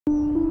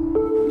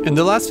In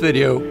the last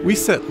video, we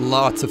set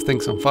lots of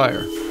things on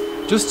fire,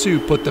 just to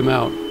put them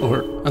out, or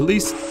at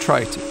least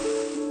try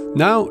to.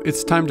 Now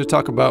it's time to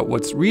talk about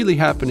what's really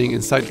happening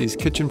inside these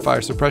kitchen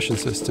fire suppression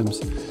systems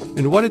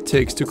and what it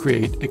takes to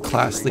create a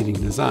class-leading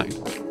design.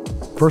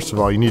 First of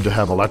all, you need to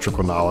have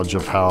electrical knowledge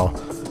of how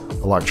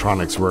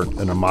electronics work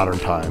in a modern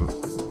time.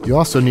 You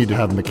also need to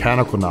have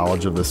mechanical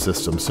knowledge of the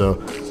system,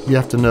 so you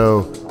have to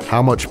know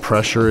how much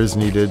pressure is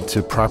needed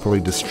to properly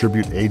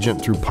distribute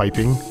agent through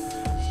piping.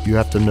 You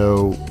have to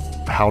know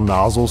how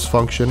nozzles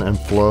function and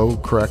flow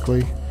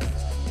correctly.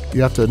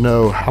 You have to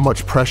know how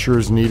much pressure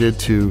is needed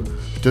to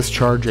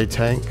discharge a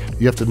tank.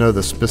 You have to know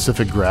the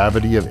specific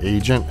gravity of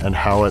agent and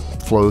how it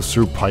flows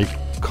through pipe,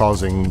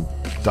 causing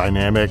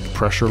dynamic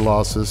pressure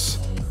losses.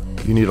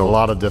 You need a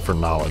lot of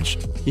different knowledge.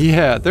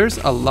 Yeah, there's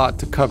a lot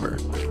to cover,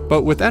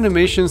 but with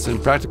animations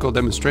and practical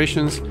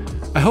demonstrations,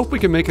 I hope we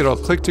can make it all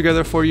click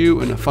together for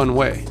you in a fun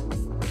way.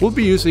 We'll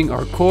be using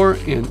our core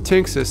and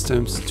tank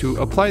systems to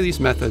apply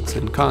these methods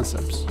and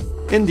concepts.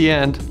 In the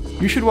end,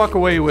 you should walk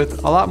away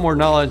with a lot more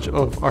knowledge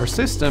of our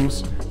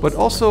systems, but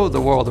also the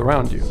world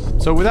around you.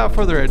 So without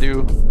further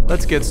ado,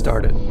 let's get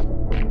started. 4,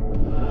 3,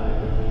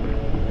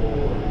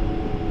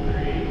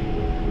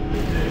 2,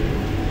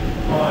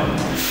 1.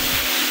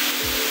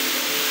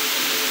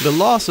 The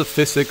laws of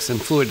physics and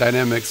fluid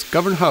dynamics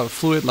govern how a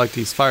fluid like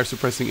these fire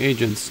suppressing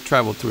agents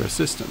travel through a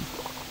system.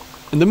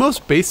 And the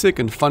most basic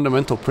and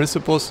fundamental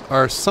principles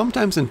are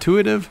sometimes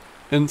intuitive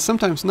and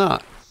sometimes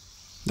not.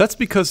 That's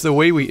because the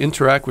way we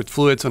interact with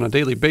fluids on a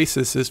daily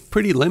basis is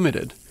pretty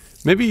limited.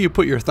 Maybe you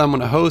put your thumb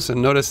on a hose and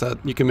notice that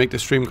you can make the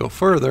stream go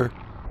further,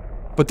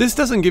 but this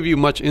doesn't give you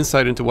much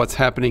insight into what's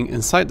happening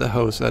inside the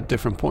hose at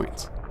different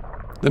points.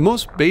 The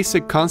most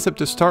basic concept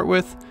to start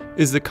with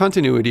is the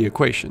continuity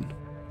equation.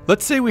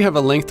 Let's say we have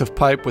a length of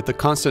pipe with a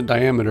constant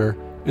diameter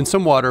and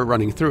some water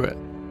running through it.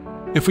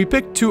 If we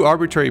pick two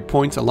arbitrary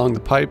points along the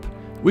pipe,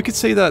 we could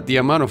say that the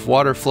amount of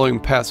water flowing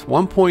past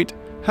one point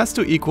has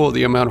to equal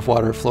the amount of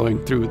water flowing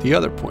through the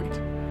other point.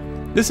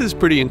 This is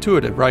pretty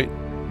intuitive, right?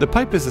 The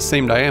pipe is the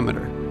same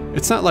diameter.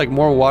 It's not like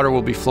more water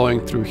will be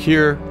flowing through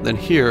here than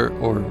here,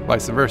 or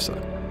vice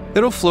versa.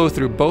 It'll flow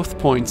through both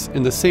points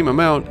in the same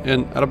amount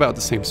and at about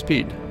the same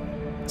speed.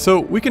 So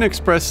we can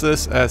express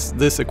this as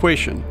this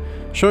equation,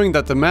 showing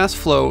that the mass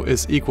flow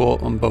is equal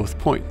on both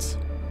points.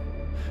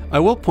 I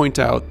will point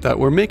out that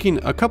we're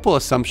making a couple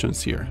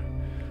assumptions here.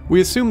 We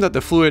assume that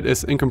the fluid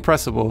is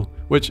incompressible,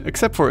 which,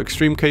 except for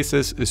extreme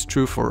cases, is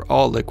true for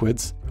all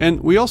liquids, and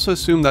we also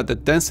assume that the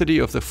density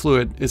of the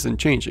fluid isn't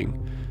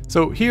changing.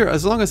 So here,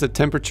 as long as the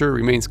temperature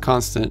remains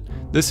constant,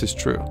 this is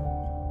true.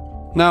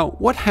 Now,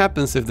 what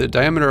happens if the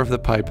diameter of the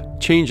pipe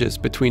changes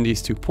between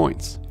these 2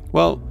 points?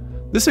 Well,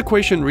 this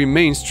equation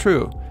remains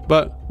true,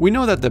 but we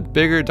know that the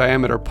bigger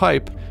diameter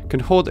pipe can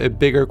hold a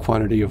bigger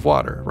quantity of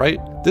water, right?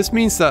 This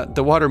means that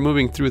the water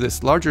moving through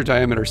this larger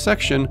diameter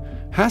section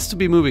has to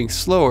be moving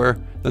slower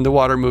than the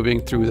water moving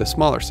through the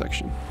smaller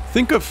section.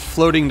 Think of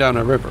floating down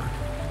a river.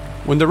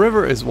 When the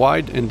river is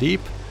wide and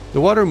deep,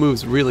 the water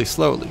moves really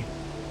slowly.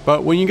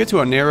 But when you get to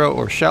a narrow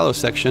or shallow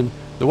section,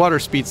 the water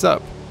speeds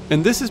up.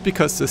 And this is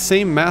because the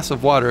same mass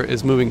of water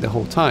is moving the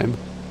whole time,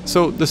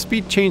 so the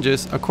speed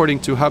changes according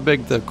to how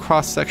big the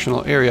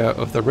cross-sectional area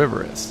of the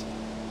river is.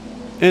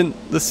 And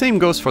the same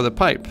goes for the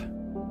pipe.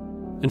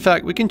 In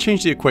fact, we can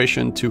change the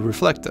equation to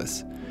reflect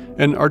this,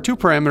 and our two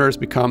parameters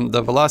become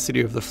the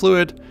velocity of the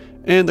fluid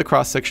and the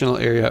cross-sectional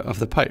area of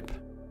the pipe.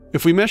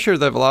 If we measure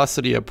the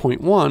velocity at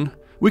point 1,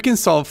 we can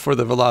solve for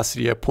the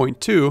velocity at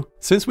point 2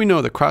 since we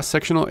know the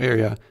cross-sectional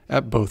area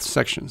at both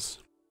sections.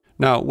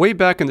 Now, way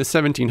back in the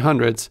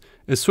 1700s,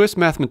 a Swiss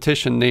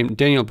mathematician named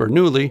Daniel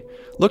Bernoulli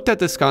looked at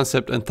this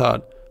concept and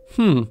thought,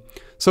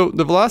 so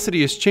the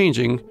velocity is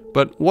changing,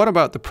 but what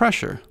about the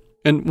pressure?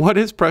 And what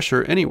is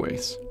pressure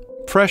anyways?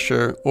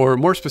 Pressure, or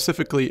more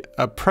specifically,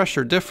 a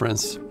pressure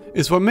difference,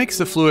 is what makes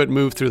the fluid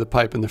move through the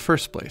pipe in the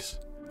first place.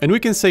 And we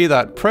can say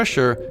that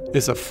pressure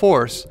is a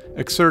force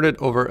exerted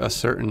over a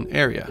certain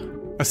area.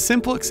 A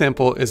simple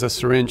example is a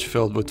syringe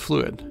filled with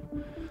fluid.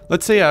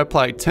 Let's say I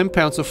apply 10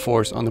 pounds of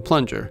force on the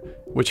plunger,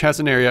 which has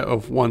an area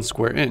of 1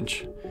 square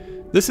inch.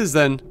 This is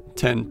then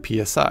 10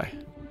 psi.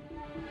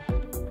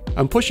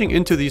 I'm pushing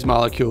into these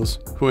molecules,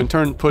 who in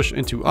turn push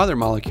into other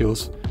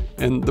molecules,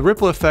 and the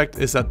ripple effect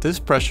is that this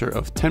pressure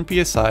of 10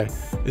 psi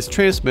is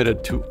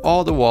transmitted to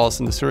all the walls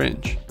in the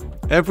syringe.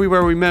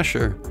 Everywhere we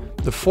measure,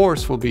 the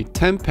force will be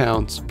 10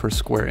 pounds per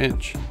square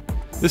inch.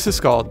 This is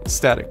called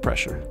static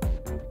pressure.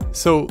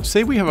 So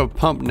say we have a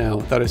pump now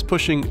that is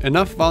pushing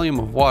enough volume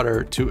of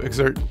water to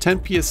exert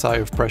 10 psi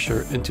of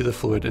pressure into the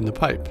fluid in the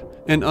pipe.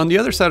 And on the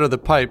other side of the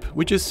pipe,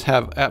 we just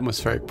have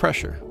atmospheric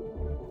pressure.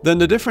 Then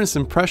the difference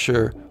in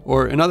pressure,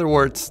 or in other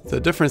words, the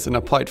difference in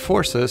applied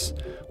forces,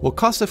 will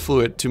cause the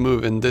fluid to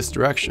move in this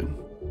direction.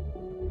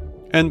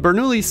 And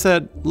Bernoulli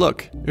said,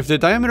 look, if the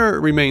diameter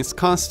remains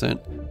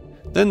constant,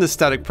 then the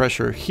static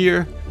pressure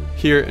here,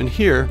 here, and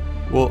here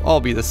will all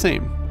be the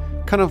same,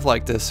 kind of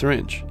like this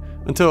syringe,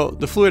 until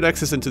the fluid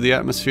exits into the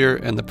atmosphere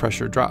and the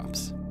pressure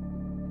drops.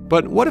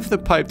 But what if the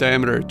pipe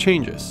diameter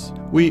changes?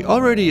 We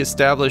already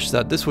established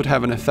that this would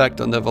have an effect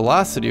on the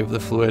velocity of the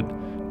fluid,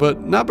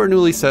 but now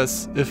Bernoulli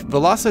says if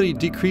velocity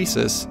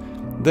decreases,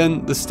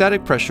 then the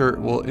static pressure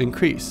will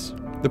increase.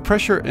 The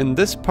pressure in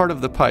this part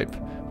of the pipe,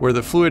 where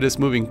the fluid is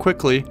moving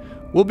quickly,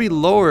 will be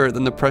lower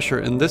than the pressure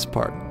in this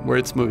part, where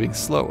it's moving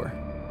slower.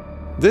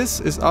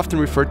 This is often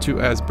referred to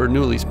as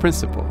Bernoulli's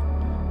principle,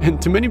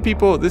 and to many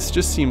people this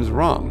just seems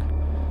wrong.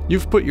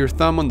 You've put your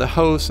thumb on the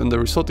hose and the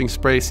resulting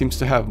spray seems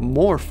to have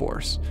more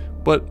force,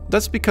 but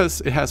that's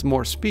because it has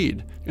more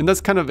speed, and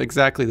that's kind of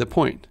exactly the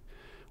point.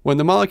 When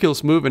the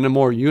molecules move in a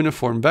more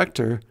uniform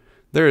vector,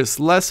 there is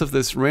less of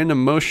this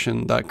random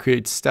motion that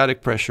creates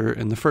static pressure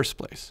in the first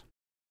place.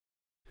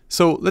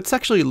 So let's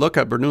actually look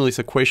at Bernoulli's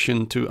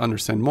equation to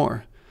understand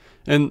more.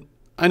 And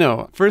I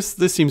know, at first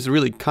this seems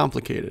really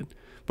complicated,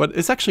 but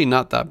it's actually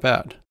not that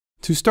bad.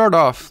 To start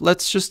off,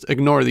 let's just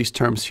ignore these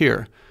terms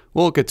here.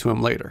 We'll get to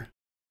them later.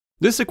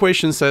 This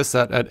equation says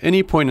that at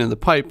any point in the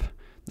pipe,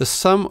 the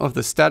sum of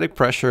the static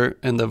pressure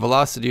and the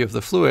velocity of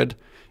the fluid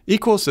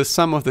equals the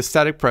sum of the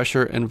static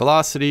pressure and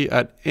velocity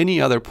at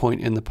any other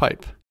point in the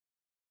pipe.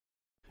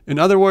 In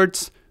other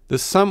words, the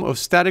sum of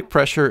static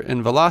pressure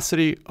and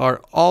velocity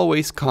are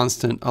always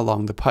constant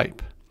along the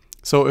pipe.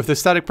 So if the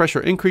static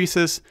pressure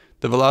increases,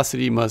 the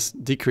velocity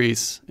must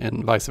decrease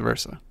and vice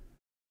versa.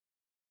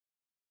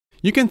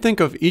 You can think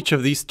of each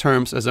of these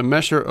terms as a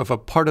measure of a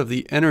part of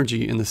the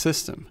energy in the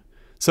system.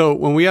 So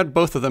when we add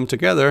both of them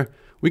together,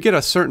 we get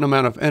a certain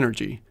amount of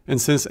energy, and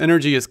since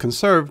energy is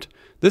conserved,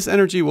 this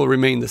energy will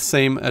remain the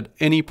same at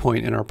any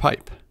point in our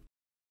pipe.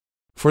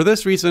 For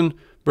this reason,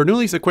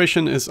 Bernoulli's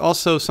equation is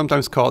also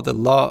sometimes called the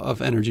law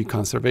of energy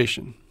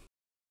conservation.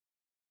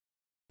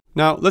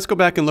 Now let's go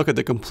back and look at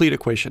the complete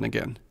equation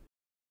again.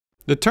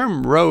 The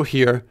term rho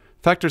here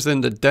factors in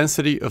the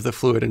density of the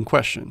fluid in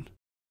question.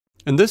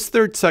 And this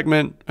third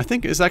segment, I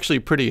think, is actually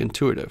pretty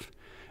intuitive.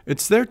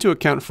 It's there to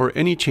account for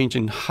any change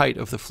in height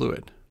of the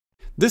fluid.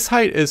 This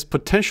height is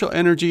potential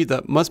energy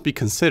that must be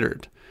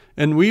considered,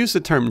 and we use the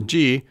term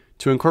g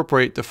to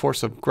incorporate the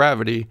force of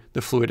gravity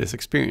the fluid is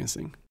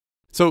experiencing.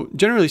 So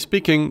generally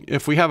speaking,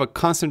 if we have a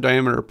constant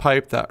diameter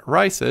pipe that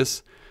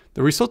rises,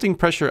 the resulting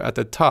pressure at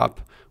the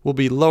top will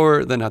be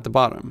lower than at the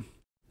bottom.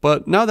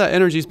 But now that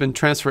energy has been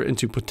transferred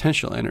into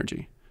potential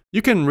energy.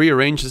 You can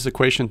rearrange this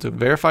equation to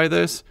verify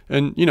this,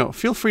 and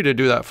feel free to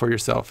do that for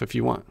yourself if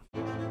you want.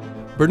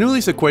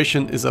 Bernoulli's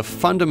equation is a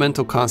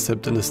fundamental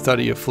concept in the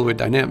study of fluid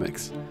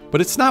dynamics,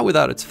 but it's not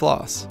without its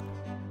flaws.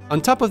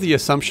 On top of the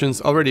assumptions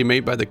already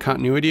made by the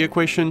continuity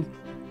equation,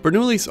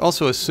 Bernoulli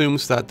also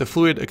assumes that the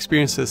fluid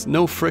experiences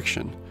no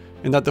friction,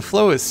 and that the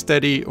flow is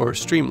steady or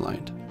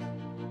streamlined.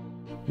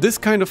 This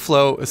kind of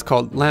flow is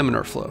called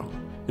laminar flow,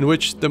 in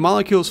which the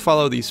molecules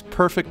follow these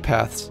perfect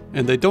paths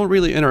and they don't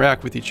really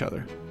interact with each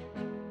other.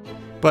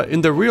 But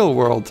in the real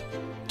world,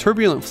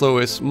 turbulent flow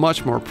is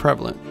much more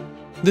prevalent.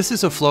 This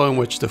is a flow in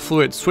which the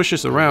fluid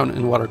swishes around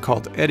in what are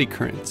called eddy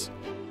currents.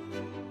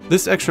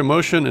 This extra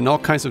motion in all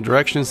kinds of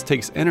directions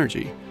takes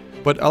energy,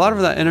 but a lot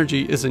of that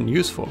energy isn't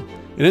useful.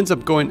 It ends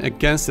up going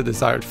against the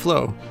desired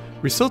flow,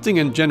 resulting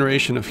in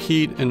generation of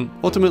heat and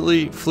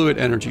ultimately fluid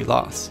energy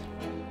loss.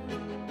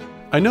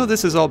 I know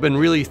this has all been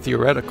really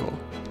theoretical,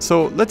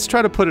 so let's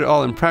try to put it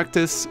all in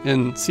practice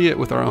and see it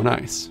with our own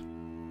eyes.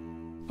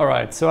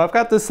 Alright, so I've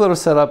got this little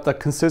setup that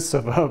consists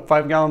of a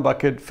 5-gallon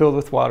bucket filled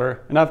with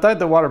water, and I've dyed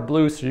the water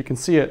blue so you can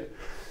see it.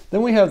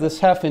 Then we have this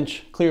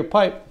 1/2-inch clear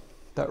pipe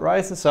that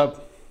rises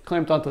up,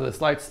 clamped onto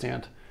this light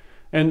stand.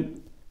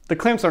 And the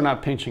clamps are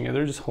not pinching it,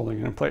 they're just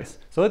holding it in place.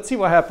 So let's see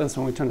what happens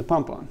when we turn the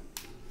pump on.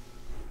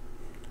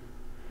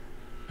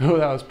 Oh,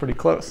 that was pretty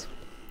close.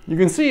 You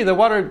can see the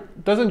water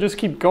doesn't just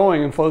keep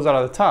going and flows out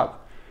of the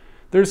top.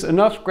 There's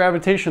enough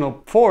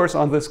gravitational force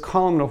on this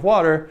column of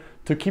water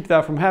to keep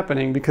that from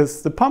happening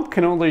because the pump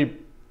can only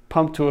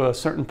pump to a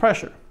certain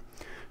pressure.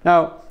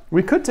 Now,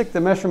 we could take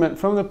the measurement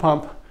from the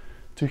pump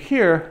to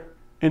here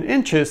in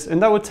inches,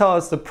 and that would tell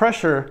us the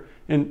pressure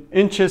in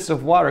inches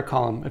of water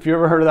column. If you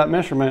ever heard of that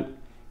measurement,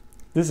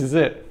 this is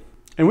it.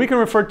 And we can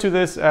refer to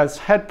this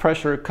as head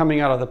pressure coming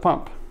out of the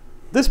pump.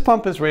 This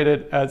pump is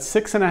rated at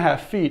 6.5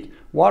 feet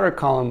water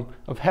column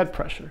of head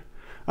pressure.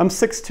 I'm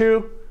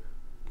 6'2",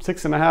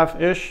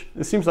 6.5-ish.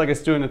 It seems like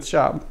it's doing its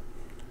job.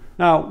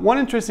 Now, one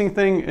interesting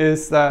thing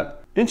is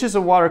that inches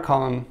of water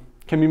column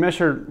can be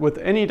measured with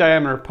any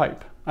diameter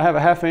pipe. I have a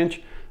 1/2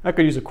 inch, I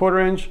could use a 1/4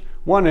 inch,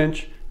 1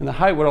 inch, and the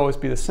height would always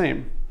be the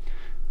same.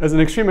 As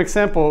an extreme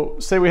example,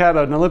 say we had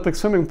an Olympic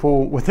swimming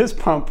pool with this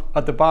pump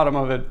at the bottom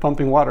of it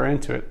pumping water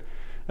into it.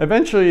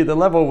 Eventually the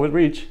level would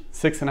reach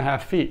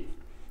 6.5 feet.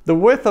 The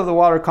width of the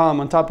water column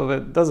on top of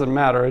it doesn't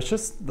matter, it's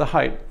just the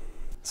height.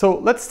 So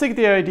let's take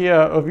the idea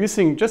of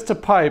using just a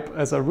pipe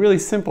as a really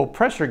simple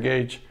pressure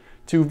gauge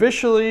to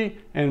visually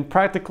and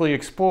practically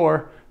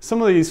explore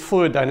some of these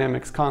fluid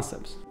dynamics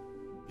concepts.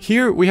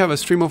 Here we have a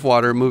stream of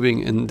water moving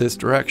in this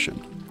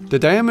direction. The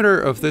diameter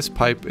of this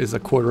pipe is a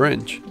 1/4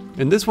 inch,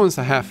 and this one's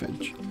a 1/2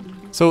 inch.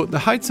 So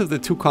the heights of the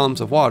two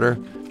columns of water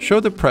show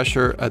the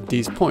pressure at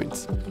these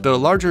points, the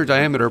larger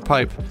diameter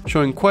pipe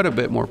showing quite a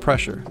bit more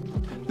pressure.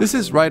 This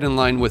is right in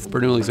line with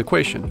Bernoulli's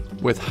equation,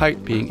 with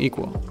height being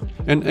equal.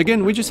 And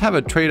again, we just have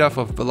a trade-off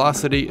of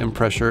velocity and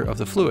pressure of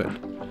the fluid.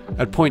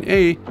 At point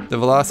A, the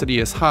velocity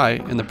is high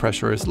and the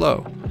pressure is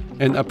low.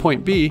 And at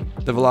point B,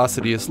 the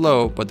velocity is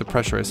low but the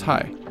pressure is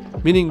high,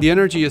 meaning the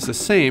energy is the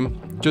same,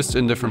 just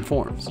in different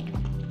forms.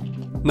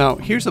 Now,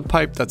 here's a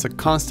pipe that's a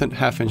constant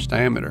half-inch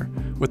diameter,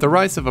 with a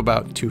rise of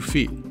about 2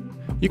 feet.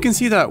 You can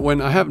see that when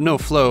I have no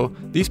flow,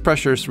 these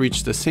pressures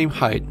reach the same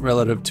height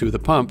relative to the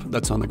pump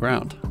that's on the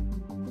ground.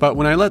 But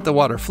when I let the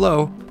water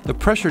flow, the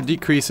pressure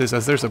decreases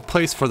as there's a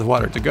place for the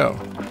water to go.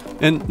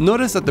 And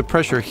notice that the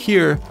pressure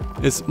here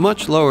is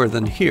much lower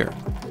than here.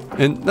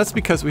 And that's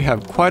because we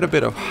have quite a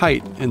bit of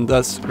height and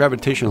thus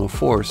gravitational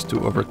force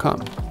to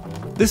overcome.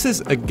 This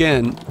is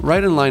again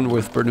right in line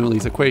with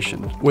Bernoulli's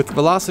equation, with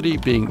velocity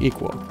being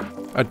equal.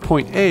 At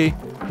point A,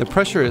 the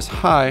pressure is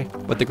high,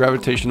 but the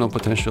gravitational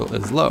potential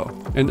is low.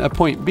 And at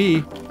point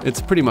B,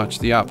 it's pretty much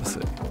the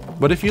opposite.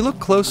 But if you look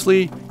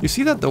closely, you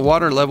see that the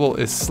water level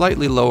is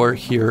slightly lower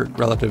here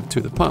relative to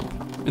the pump.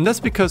 And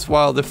that's because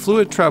while the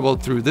fluid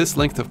traveled through this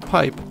length of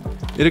pipe,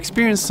 it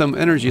experienced some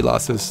energy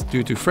losses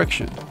due to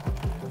friction.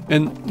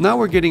 And now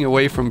we're getting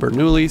away from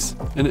Bernoulli's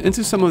and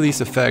into some of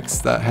these effects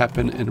that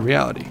happen in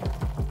reality.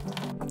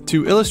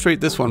 To illustrate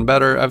this one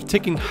better, I've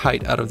taken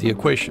height out of the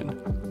equation.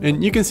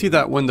 And you can see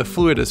that when the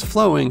fluid is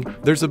flowing,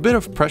 there's a bit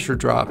of pressure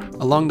drop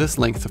along this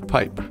length of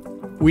pipe.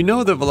 We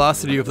know the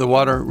velocity of the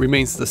water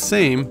remains the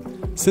same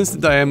since the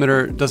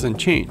diameter doesn't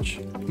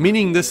change,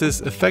 meaning this is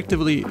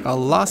effectively a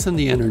loss in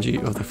the energy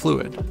of the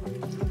fluid.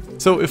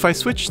 So if I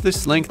switch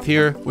this length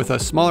here with a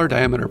smaller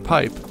diameter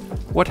pipe,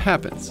 what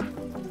happens?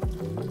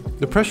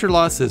 The pressure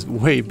loss is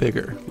way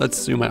bigger.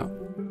 Let's zoom out.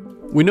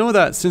 We know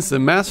that since the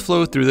mass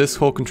flow through this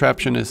whole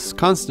contraption is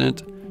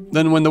constant,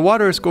 then when the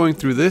water is going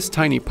through this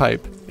tiny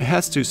pipe, it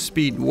has to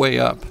speed way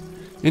up,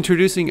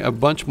 introducing a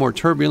bunch more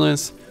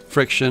turbulence,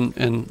 friction,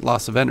 and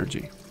loss of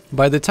energy.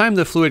 By the time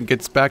the fluid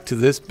gets back to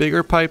this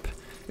bigger pipe,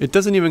 it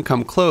doesn't even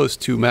come close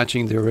to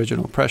matching the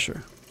original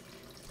pressure.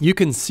 You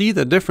can see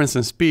the difference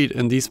in speed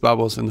in these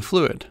bubbles in the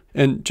fluid,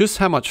 and just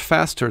how much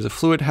faster the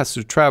fluid has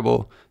to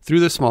travel through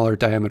the smaller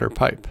diameter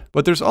pipe.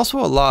 But there's also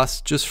a loss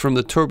just from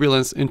the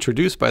turbulence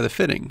introduced by the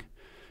fitting.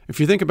 If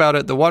you think about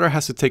it, the water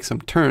has to take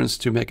some turns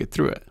to make it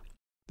through it.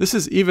 This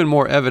is even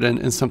more evident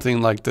in something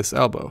like this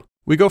elbow.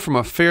 We go from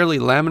a fairly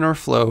laminar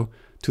flow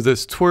to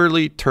this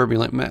twirly,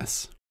 turbulent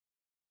mess.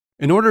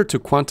 In order to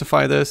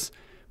quantify this,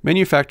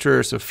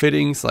 manufacturers of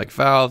fittings like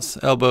valves,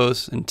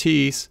 elbows, and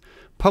T's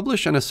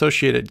publish an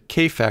associated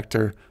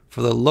K-factor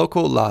for the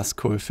local loss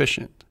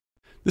coefficient.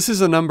 This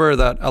is a number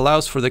that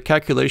allows for the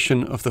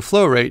calculation of the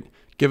flow rate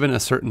given a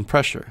certain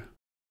pressure.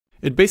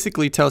 It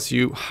basically tells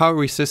you how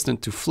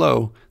resistant to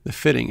flow the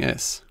fitting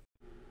is.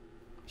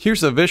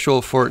 Here's a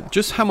visual for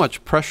just how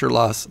much pressure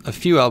loss a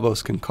few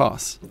elbows can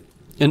cause.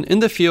 And in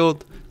the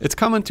field, it's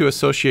common to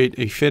associate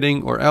a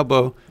fitting or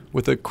elbow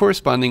with a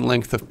corresponding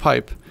length of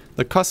pipe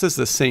that causes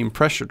the same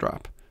pressure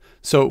drop.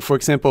 So, for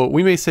example,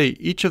 we may say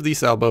each of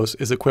these elbows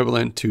is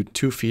equivalent to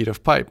 2 feet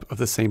of pipe of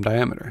the same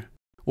diameter.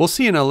 We'll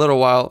see in a little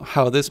while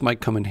how this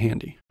might come in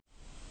handy.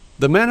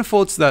 The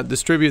manifolds that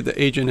distribute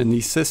the agent in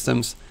these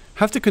systems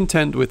have to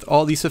contend with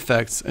all these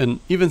effects and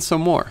even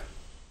some more.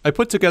 I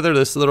put together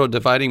this little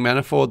dividing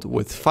manifold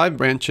with 5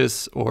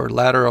 branches or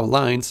lateral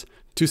lines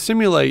to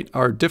simulate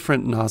our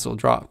different nozzle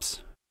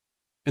drops.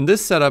 In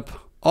this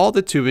setup, all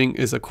the tubing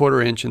is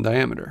 1/4 inch in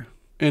diameter.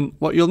 And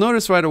what you'll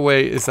notice right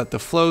away is that the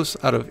flows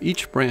out of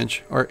each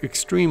branch are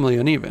extremely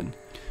uneven.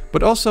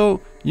 But also,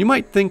 you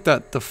might think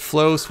that the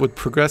flows would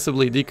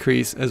progressively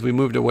decrease as we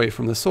moved away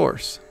from the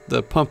source,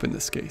 the pump in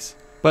this case.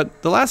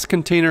 But the last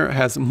container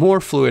has more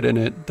fluid in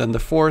it than the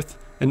 4th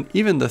and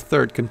even the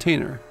 3rd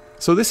container.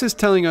 So this is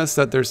telling us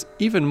that there's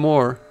even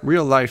more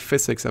real-life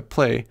physics at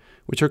play,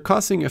 which are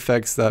causing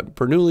effects that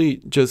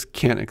Bernoulli just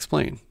can't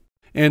explain.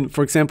 And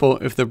for example,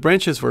 if the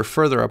branches were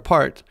further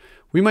apart,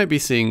 we might be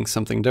seeing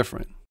something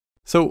different.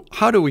 So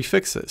how do we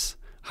fix this?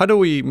 How do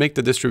we make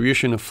the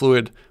distribution of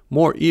fluid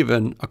more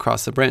even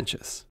across the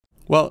branches?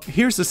 Well,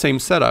 here's the same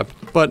setup,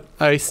 but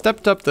I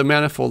stepped up the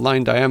manifold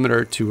line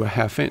diameter to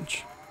 1/2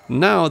 inch.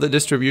 Now the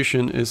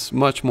distribution is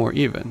much more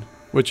even,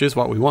 which is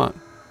what we want.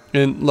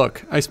 And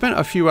look, I spent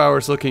a few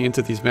hours looking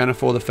into these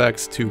manifold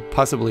effects to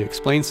possibly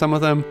explain some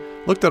of them,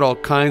 looked at all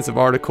kinds of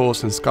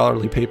articles and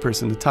scholarly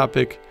papers in the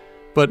topic,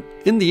 but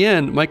in the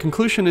end, my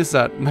conclusion is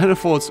that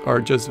manifolds are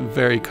just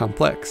very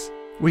complex.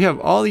 We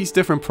have all these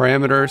different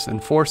parameters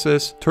and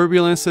forces,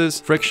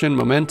 turbulences, friction,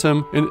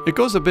 momentum, and it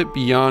goes a bit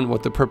beyond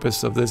what the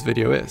purpose of this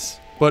video is.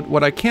 But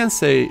what I can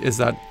say is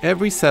that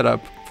every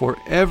setup for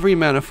every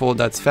manifold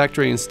that's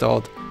factory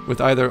installed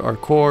with either our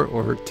core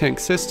or tank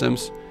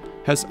systems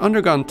has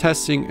undergone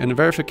testing and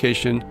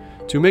verification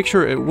to make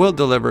sure it will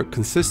deliver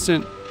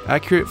consistent,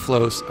 accurate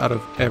flows out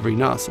of every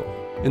nozzle.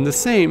 And the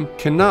same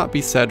cannot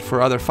be said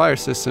for other fire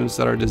systems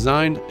that are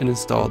designed and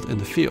installed in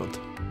the field.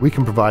 We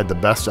can provide the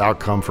best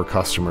outcome for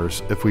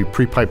customers if we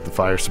pre-pipe the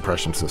fire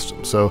suppression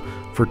system. So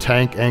for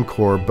tank and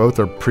core, both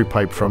are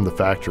pre-piped from the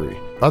factory.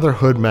 Other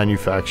hood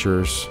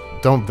manufacturers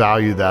don't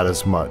value that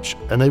as much,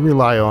 and they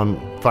rely on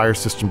fire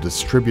system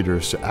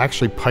distributors to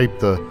actually pipe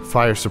the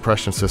fire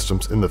suppression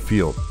systems in the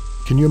field.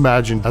 Can you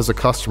imagine as a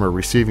customer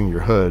receiving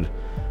your hood,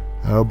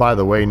 oh, by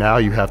the way, now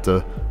you have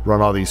to run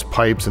all these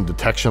pipes and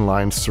detection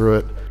lines through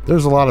it.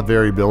 There's a lot of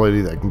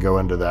variability that can go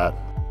into that.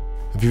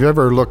 If you've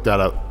ever looked at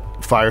a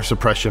fire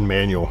suppression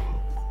manual,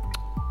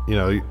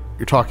 you're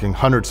talking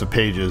hundreds of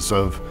pages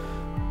of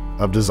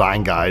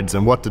design guides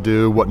and what to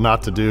do, what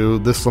not to do,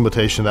 this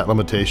limitation, that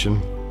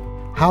limitation.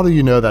 How do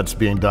you know that's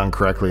being done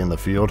correctly in the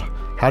field?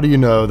 How do you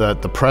know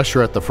that the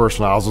pressure at the first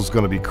nozzle is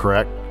going to be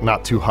correct,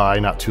 not too high,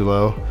 not too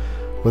low?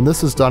 When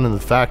this is done in the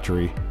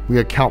factory, we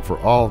account for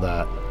all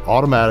that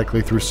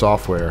automatically through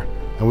software,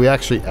 and we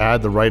actually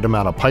add the right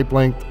amount of pipe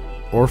length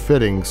or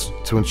fittings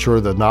to ensure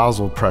the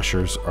nozzle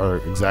pressures are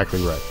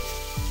exactly right.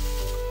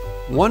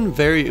 One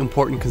very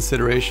important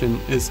consideration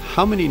is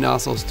how many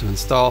nozzles to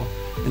install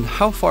and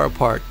how far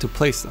apart to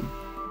place them.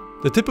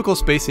 The typical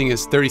spacing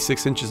is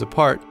 36 inches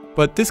apart,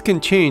 but this can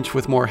change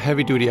with more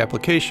heavy-duty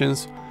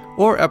applications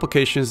or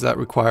applications that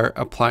require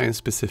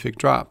appliance-specific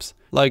drops,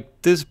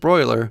 like this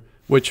broiler,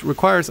 which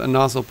requires a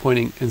nozzle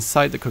pointing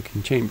inside the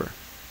cooking chamber.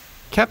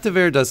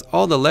 CaptiveAire does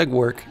all the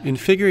legwork in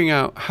figuring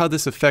out how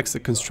this affects the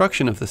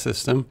construction of the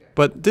system,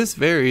 but this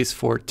varies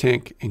for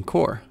tank and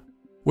core.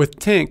 With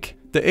tank,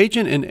 the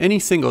agent in any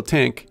single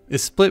tank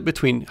is split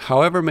between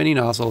however many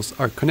nozzles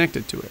are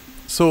connected to it.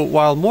 So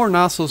while more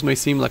nozzles may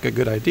seem like a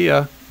good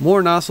idea,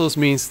 more nozzles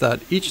means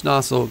that each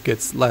nozzle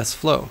gets less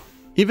flow.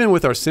 Even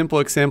with our simple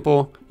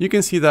example, you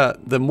can see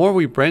that the more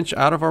we branch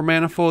out of our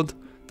manifold,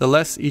 the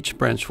less each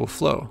branch will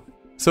flow.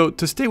 So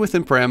to stay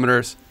within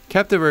parameters,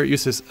 CaptiveAire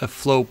uses a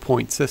flow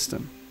point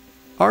system.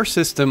 Our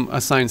system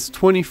assigns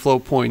 20 flow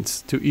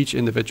points to each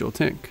individual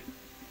tank.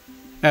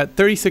 At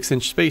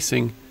 36-inch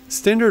spacing,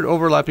 standard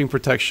overlapping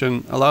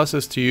protection allows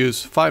us to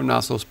use 5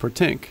 nozzles per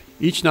tank,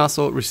 each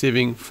nozzle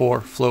receiving 4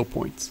 flow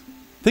points.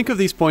 Think of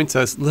these points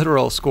as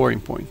literal scoring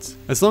points.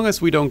 As long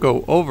as we don't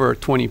go over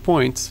 20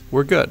 points,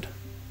 we're good.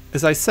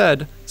 As I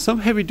said, some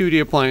heavy-duty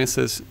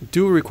appliances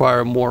do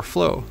require more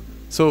flow.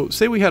 So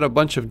say we had a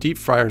bunch of deep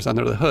fryers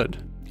under the hood.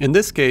 In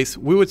this case,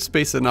 we would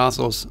space the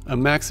nozzles a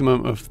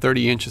maximum of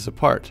 30 inches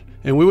apart,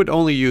 and we would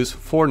only use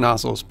 4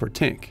 nozzles per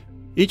tank.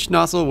 Each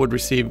nozzle would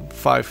receive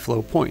 5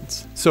 flow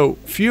points. So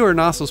fewer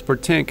nozzles per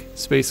tank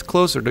spaced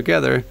closer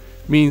together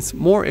means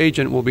more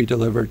agent will be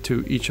delivered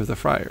to each of the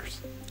fryers.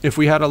 If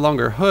we had a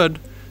longer hood,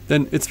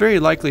 then it's very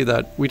likely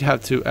that we'd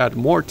have to add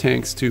more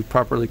tanks to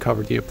properly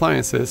cover the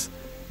appliances.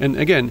 And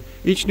again,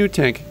 each new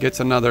tank gets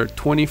another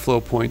 20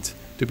 flow points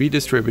to be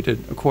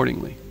distributed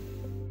accordingly.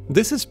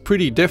 This is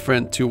pretty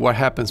different to what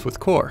happens with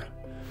core.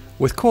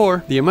 With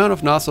core, the amount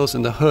of nozzles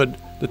in the hood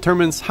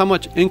determines how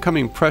much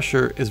incoming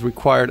pressure is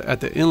required at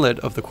the inlet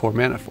of the core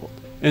manifold.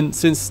 And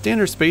since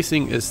standard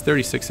spacing is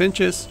 36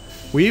 inches,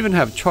 we even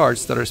have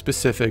charts that are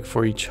specific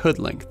for each hood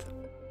length.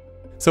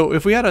 So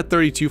if we had a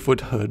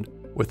 32-foot hood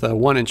with a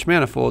 1-inch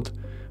manifold,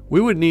 we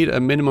would need a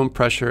minimum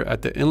pressure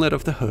at the inlet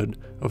of the hood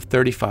of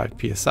 35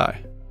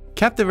 psi.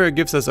 CaptiveAire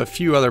gives us a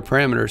few other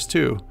parameters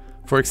too.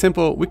 For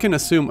example, we can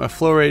assume a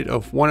flow rate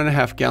of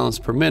 1.5 gallons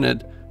per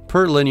minute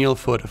per lineal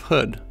foot of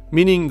hood,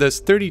 meaning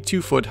this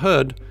 32-foot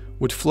hood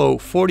would flow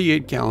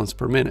 48 gallons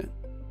per minute.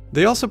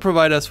 They also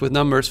provide us with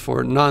numbers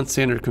for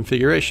non-standard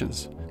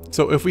configurations.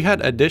 So if we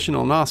had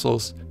additional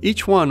nozzles,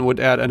 each one would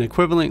add an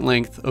equivalent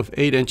length of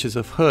 8 inches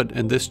of hood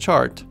in this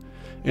chart,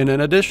 and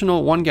an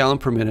additional 1 gallon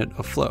per minute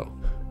of flow.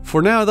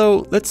 For now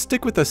though, let's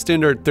stick with a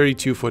standard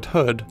 32-foot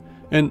hood,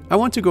 and I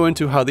want to go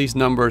into how these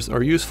numbers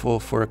are useful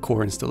for a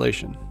core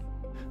installation.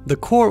 The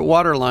core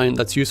water line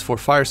that's used for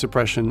fire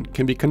suppression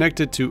can be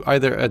connected to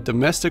either a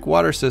domestic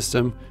water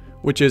system,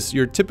 which is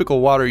your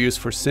typical water used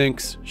for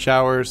sinks,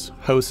 showers,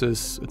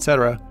 hoses,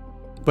 etc.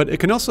 But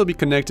it can also be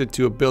connected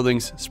to a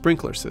building's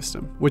sprinkler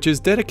system, which is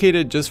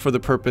dedicated just for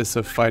the purpose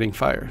of fighting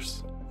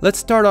fires. Let's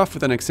start off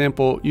with an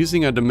example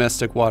using a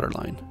domestic water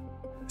line.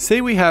 Say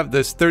we have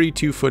this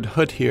 32-foot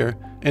hood here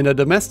and a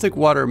domestic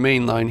water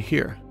main line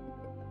here.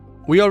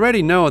 We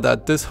already know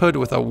that this hood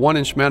with a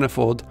 1-inch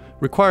manifold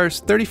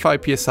requires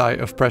 35 psi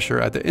of pressure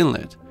at the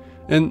inlet,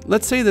 and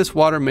let's say this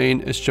water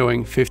main is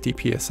showing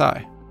 50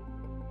 psi.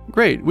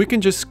 Great, we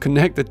can just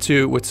connect the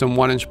two with some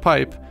 1-inch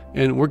pipe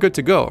and we're good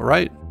to go,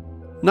 right?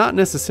 Not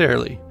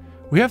necessarily.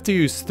 We have to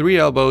use 3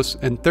 elbows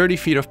and 30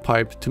 feet of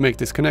pipe to make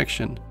this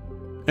connection.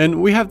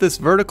 And we have this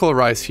vertical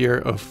rise here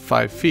of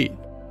 5 feet.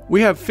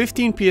 We have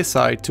 15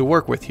 psi to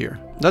work with here.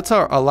 That's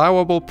our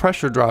allowable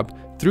pressure drop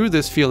through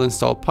this field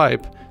installed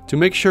pipe to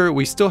make sure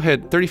we still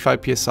hit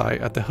 35 psi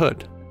at the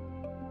hood.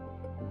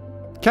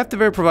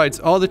 CaptiveAire provides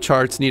all the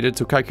charts needed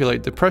to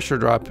calculate the pressure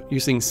drop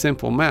using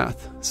simple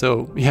math.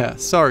 So yeah,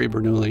 sorry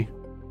Bernoulli.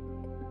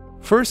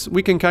 First,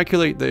 we can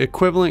calculate the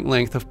equivalent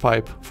length of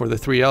pipe for the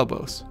 3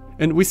 elbows.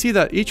 And we see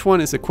that each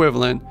one is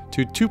equivalent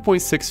to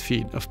 2.6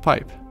 feet of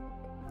pipe.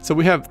 So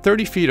we have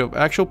 30 feet of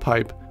actual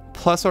pipe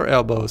plus our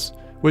elbows,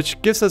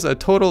 which gives us a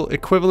total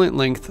equivalent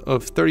length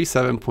of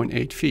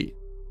 37.8 feet.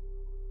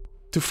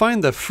 To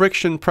find the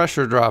friction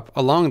pressure drop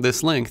along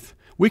this length,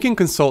 we can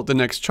consult the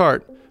next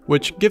chart,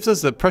 which gives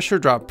us the pressure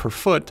drop per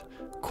foot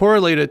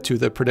correlated to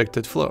the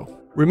predicted flow.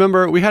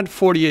 Remember, we had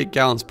 48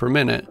 gallons per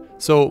minute,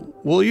 so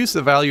we'll use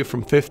the value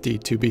from 50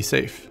 to be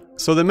safe.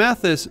 So the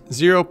math is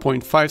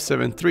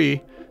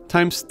 0.573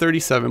 times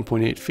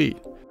 37.8 feet,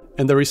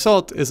 and the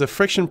result is a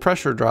friction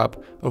pressure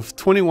drop of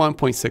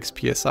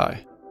 21.6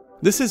 psi.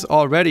 This is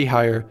already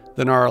higher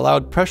than our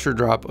allowed pressure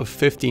drop of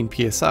 15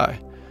 psi.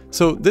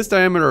 So this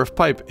diameter of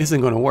pipe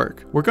isn't going to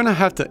work. We're going to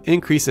have to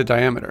increase the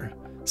diameter.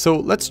 So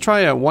let's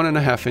try a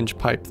 1.5 inch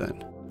pipe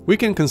then. We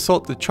can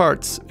consult the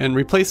charts and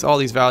replace all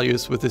these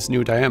values with this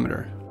new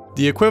diameter.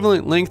 The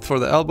equivalent length for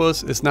the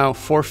elbows is now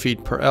 4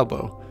 feet per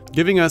elbow,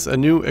 giving us a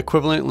new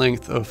equivalent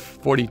length of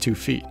 42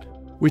 feet.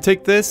 We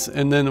take this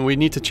and then we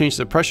need to change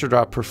the pressure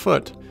drop per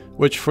foot,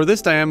 which for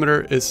this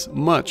diameter is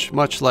much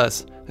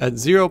less at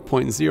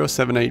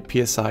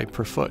 0.078 psi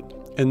per foot.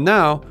 And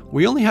now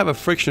we only have a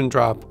friction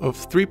drop of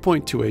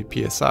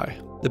 3.28 psi.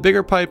 The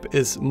bigger pipe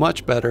is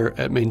much better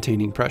at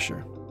maintaining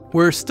pressure.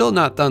 We're still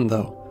not done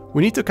though.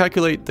 We need to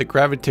calculate the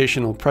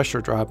gravitational pressure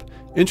drop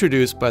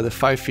introduced by the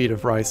 5 feet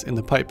of rise in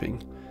the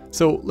piping.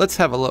 So let's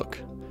have a look.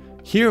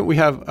 Here we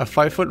have a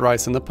 5-foot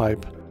rise in the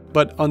pipe,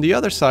 but on the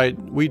other side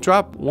we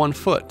drop 1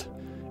 foot.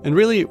 And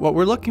really what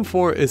we're looking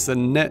for is the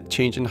net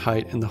change in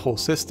height in the whole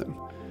system.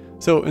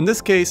 So in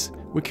this case,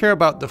 we care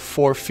about the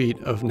 4 feet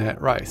of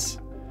net rise.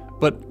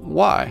 But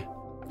why?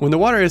 When the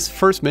water is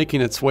first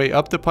making its way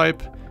up the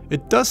pipe,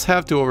 it does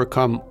have to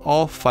overcome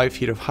all 5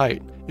 feet of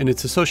height and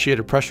its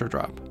associated pressure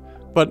drop.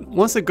 But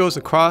once it goes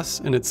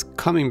across and it's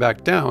coming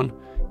back down,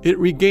 it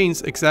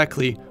regains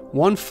exactly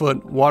 1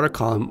 foot water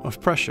column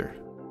of pressure.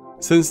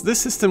 Since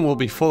this system will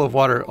be full of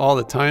water all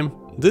the time,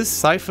 this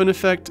siphon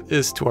effect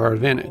is to our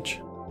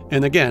advantage.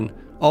 And again,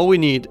 all we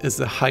need is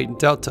the height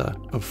delta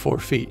of 4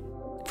 feet.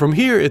 From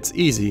here it's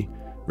easy.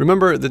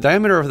 Remember, the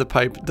diameter of the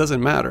pipe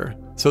doesn't matter,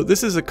 so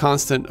this is a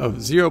constant of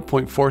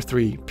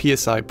 0.43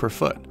 psi per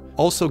foot,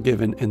 also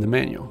given in the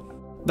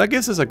manual. That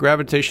gives us a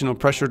gravitational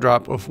pressure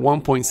drop of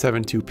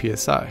 1.72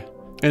 psi.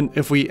 And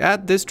if we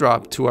add this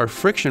drop to our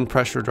friction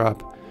pressure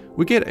drop,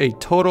 we get a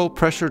total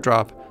pressure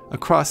drop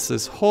across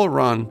this whole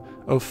run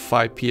of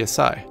 5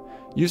 psi,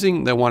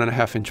 using the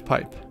 1.5 inch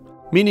pipe.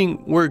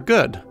 Meaning we're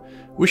good.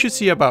 We should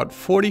see about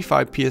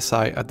 45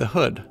 psi at the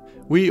hood.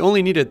 We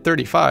only needed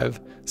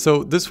 35,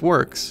 so this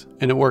works,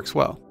 and it works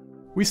well.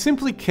 We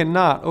simply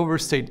cannot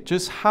overstate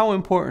just how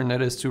important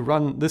it is to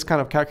run this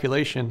kind of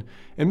calculation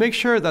and make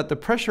sure that the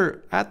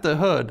pressure at the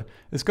hood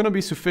is going to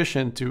be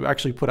sufficient to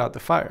actually put out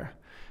the fire.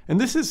 And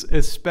this is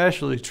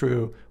especially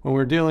true when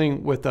we're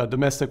dealing with a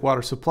domestic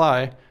water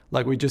supply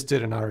like we just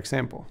did in our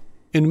example.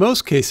 In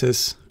most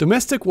cases,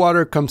 domestic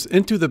water comes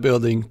into the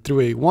building through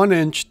a 1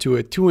 inch to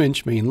a 2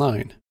 inch main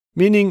line,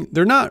 meaning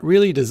they're not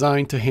really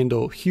designed to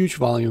handle huge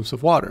volumes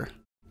of water.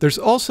 There's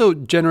also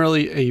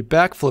generally a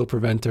backflow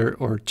preventer,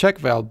 or check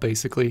valve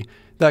basically,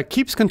 that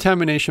keeps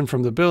contamination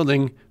from the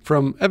building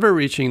from ever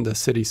reaching the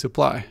city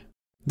supply.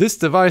 This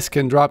device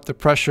can drop the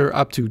pressure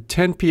up to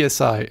 10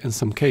 psi in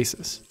some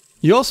cases.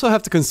 You also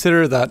have to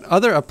consider that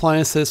other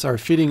appliances are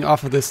feeding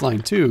off of this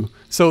line too,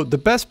 so the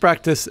best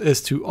practice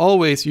is to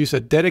always use a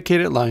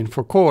dedicated line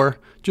for core,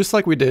 just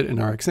like we did in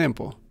our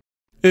example.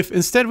 If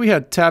instead we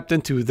had tapped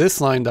into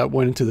this line that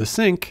went into the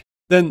sink,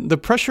 then the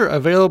pressure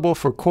available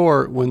for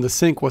core when the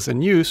sink was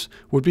in use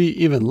would be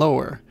even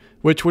lower,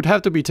 which would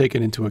have to be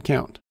taken into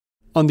account.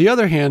 On the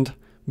other hand,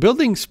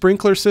 building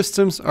sprinkler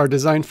systems are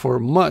designed for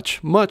much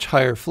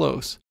higher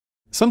flows,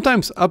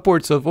 sometimes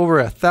upwards of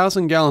over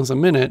 1,000 gallons a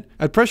minute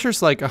at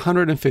pressures like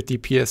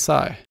 150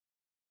 psi.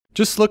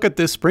 Just look at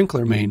this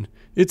sprinkler main.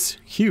 It's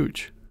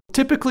huge.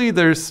 Typically,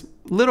 there's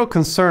little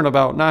concern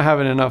about not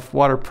having enough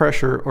water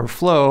pressure or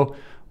flow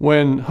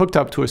when hooked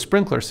up to a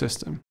sprinkler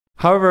system.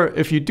 However,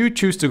 if you do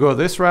choose to go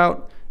this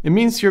route, it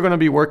means you're going to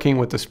be working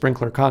with a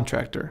sprinkler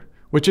contractor,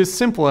 which is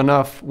simple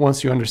enough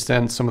once you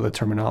understand some of the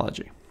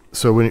terminology.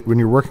 So when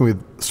you're working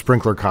with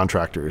sprinkler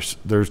contractors,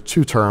 there's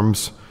 2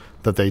 terms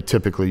that they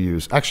typically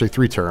use. Actually,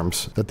 3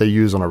 terms that they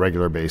use on a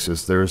regular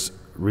basis. There's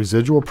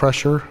residual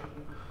pressure,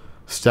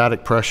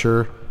 static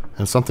pressure,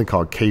 and something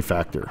called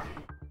K-factor.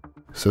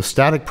 So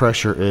static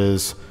pressure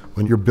is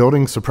when your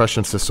building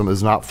suppression system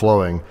is not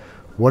flowing,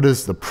 what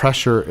is the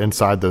pressure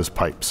inside those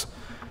pipes?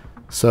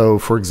 So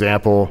for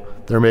example,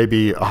 there may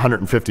be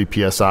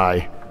 150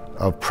 psi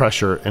of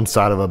pressure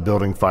inside of a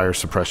building fire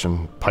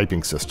suppression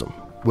piping system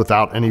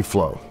without any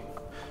flow.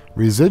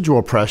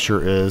 Residual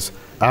pressure is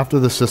after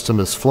the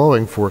system is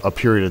flowing for a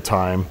period of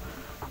time,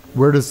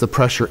 where does the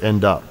pressure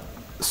end up?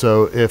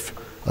 So if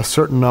a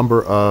certain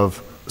number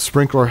of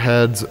sprinkler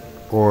heads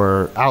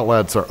or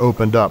outlets are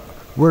opened up,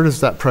 where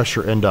does that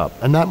pressure end up?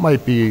 And that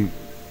might be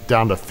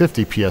down to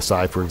 50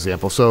 psi, for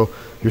example. So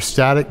your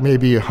static may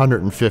be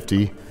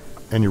 150,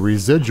 and your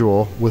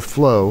residual with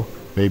flow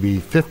may be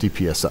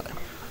 50 psi.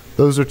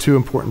 Those are 2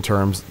 important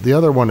terms. The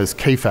other one is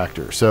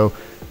K-factor. So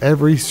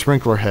every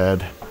sprinkler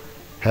head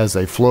has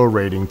a flow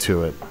rating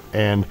to it,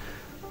 and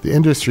the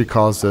industry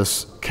calls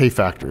this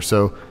K-factor.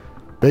 So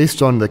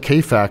based on the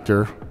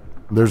K-factor,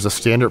 there's a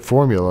standard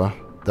formula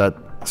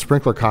that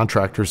sprinkler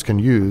contractors can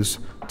use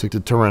to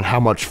determine how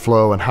much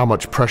flow and how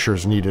much pressure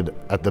is needed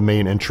at the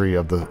main entry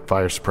of the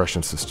fire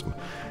suppression system.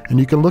 And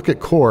you can look at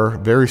core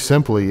very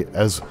simply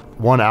as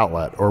one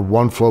outlet or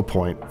one flow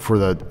point for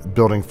the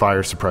building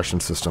fire suppression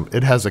system.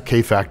 It has a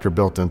K factor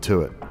built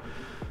into it.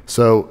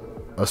 So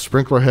a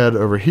sprinkler head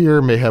over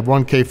here may have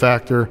one K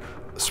factor,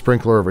 a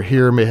sprinkler over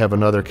here may have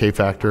another K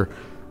factor.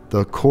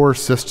 The core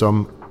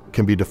system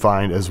can be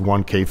defined as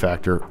one K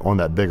factor on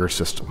that bigger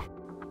system.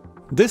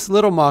 This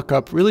little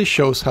mock-up really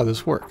shows how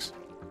this works.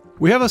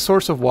 We have a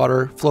source of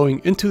water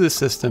flowing into the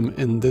system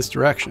in this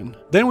direction.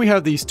 Then we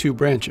have these two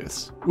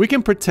branches. We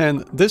can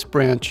pretend this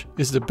branch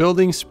is the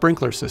building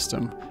sprinkler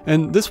system,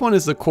 and this one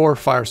is the core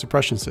fire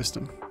suppression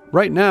system.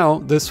 Right now,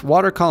 this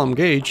water column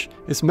gauge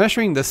is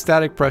measuring the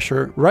static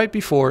pressure right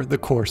before the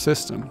core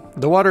system.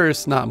 The water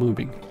is not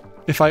moving.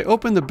 If I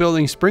open the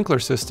building sprinkler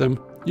system,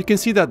 you can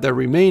see that the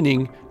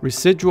remaining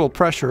residual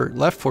pressure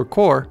left for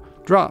core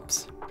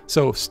drops.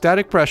 So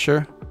static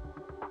pressure,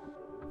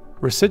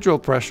 residual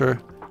pressure,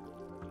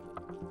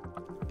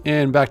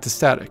 and back to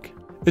static.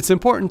 It's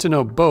important to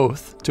know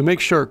both to make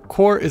sure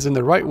core is in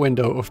the right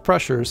window of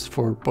pressures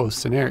for both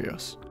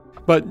scenarios.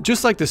 But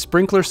just like the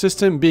sprinkler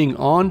system being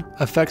on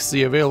affects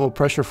the available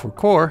pressure for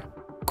core,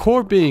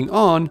 core being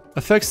on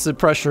affects the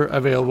pressure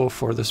available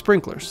for the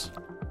sprinklers.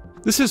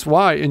 This is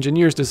why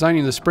engineers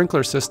designing the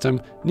sprinkler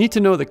system need to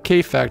know the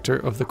K factor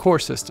of the core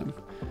system.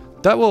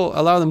 That will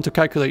allow them to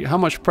calculate how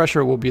much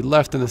pressure will be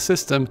left in the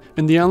system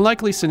in the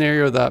unlikely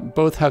scenario that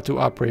both have to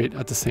operate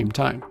at the same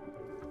time.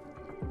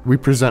 We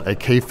present a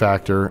K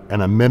factor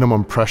and a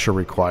minimum pressure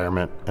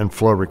requirement and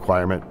flow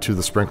requirement to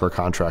the sprinkler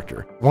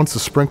contractor. Once the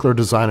sprinkler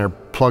designer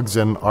plugs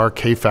in our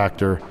K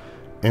factor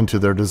into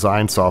their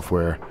design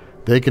software,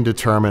 they can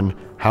determine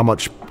how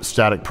much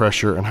static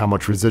pressure and how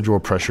much residual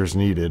pressure is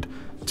needed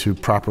to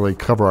properly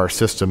cover our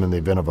system in the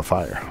event of a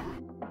fire.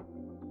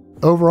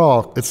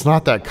 Overall, it's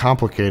not that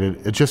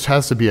complicated. It just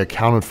has to be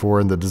accounted for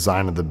in the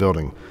design of the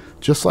building.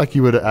 Just like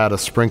you would add a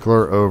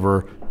sprinkler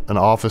over an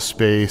office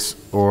space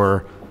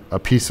or a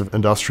piece of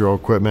industrial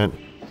equipment.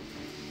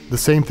 The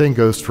same thing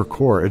goes for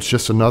core. It's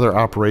just another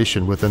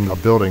operation within a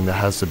building that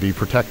has to be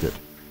protected.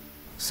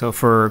 So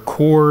for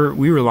core,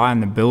 we rely on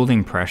the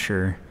building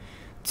pressure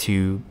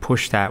to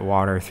push that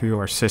water through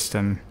our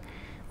system,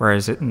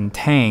 whereas in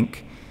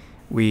tank,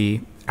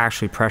 we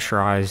actually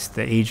pressurize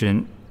the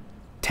agent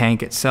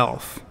tank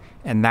itself,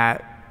 and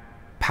that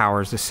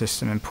powers the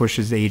system and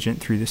pushes the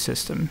agent through the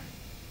system.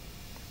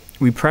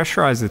 We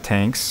pressurize the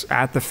tanks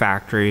at the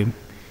factory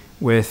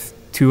with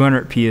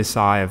 200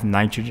 psi of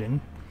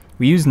nitrogen.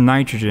 We use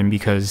nitrogen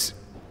because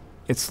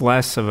it's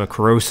less of a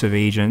corrosive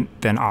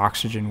agent than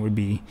oxygen would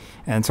be,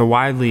 and it's a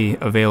widely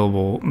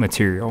available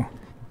material.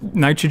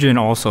 Nitrogen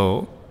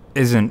also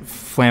isn't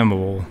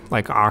flammable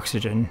like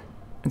oxygen,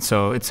 and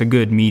so it's a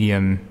good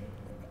medium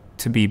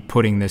to be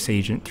putting this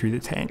agent through the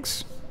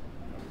tanks.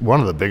 One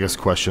of the biggest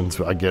questions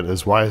I get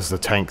is, why is the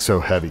tank so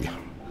heavy?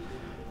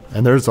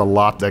 And there's a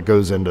lot that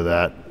goes into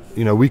that.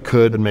 You know, we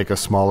could make a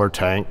smaller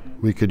tank.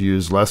 We could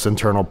use less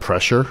internal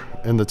pressure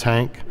in the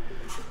tank,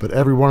 but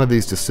every one of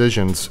these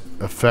decisions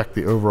affect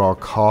the overall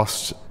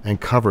cost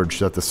and coverage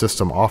that the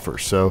system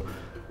offers. So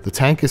the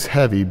tank is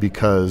heavy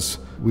because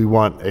we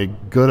want a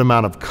good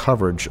amount of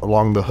coverage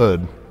along the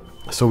hood,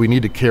 so we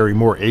need to carry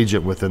more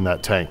agent within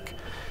that tank.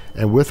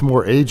 And with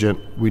more agent,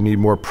 we need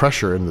more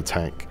pressure in the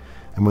tank.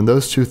 And when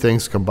those two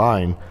things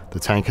combine, the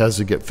tank has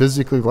to get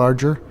physically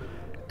larger,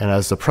 and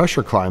as the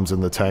pressure climbs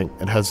in the tank,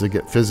 it has to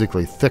get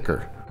physically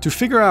thicker. To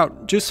figure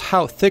out just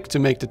how thick to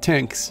make the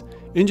tanks,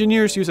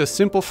 engineers use a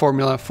simple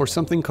formula for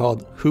something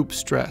called hoop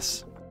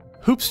stress.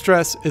 Hoop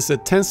stress is the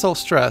tensile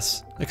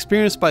stress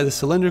experienced by the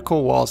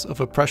cylindrical walls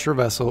of a pressure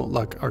vessel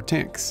like our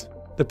tanks.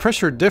 The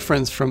pressure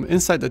difference from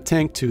inside the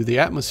tank to the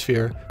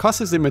atmosphere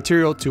causes the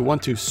material to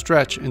want to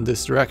stretch in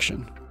this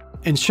direction.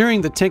 Ensuring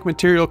the tank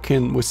material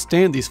can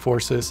withstand these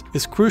forces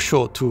is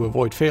crucial to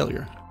avoid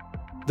failure.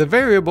 The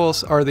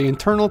variables are the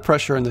internal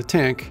pressure in the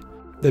tank,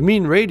 the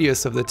mean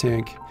radius of the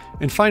tank,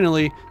 and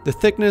finally, the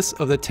thickness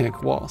of the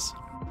tank walls.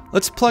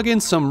 Let's plug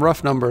in some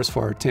rough numbers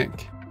for our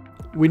tank.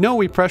 We know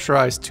we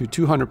pressurize to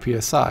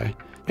 200 psi,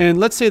 and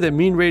let's say the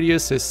mean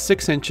radius is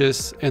 6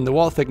 inches and the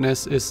wall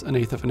thickness is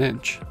 1/8 of an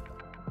inch.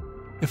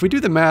 If we do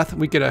the math,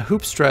 we get a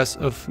hoop stress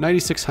of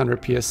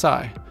 9600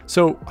 psi.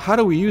 So how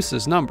do we use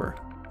this number?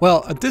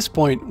 Well, at this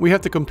point, we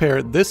have to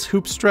compare this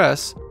hoop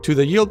stress to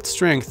the yield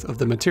strength of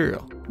the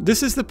material.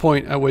 This is the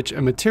point at which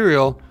a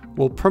material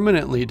will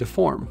permanently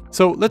deform.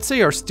 So let's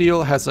say our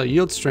steel has a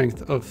yield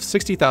strength of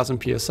 60,000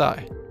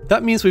 psi.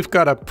 That means we've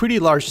got a pretty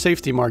large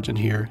safety margin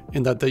here,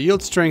 in that the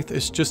yield strength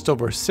is just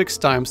over 6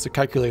 times the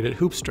calculated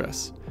hoop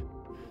stress.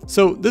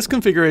 So this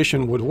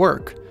configuration would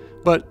work,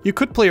 but you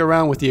could play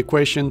around with the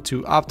equation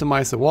to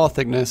optimize the wall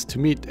thickness to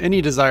meet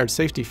any desired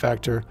safety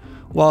factor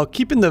while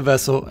keeping the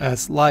vessel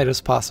as light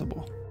as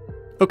possible.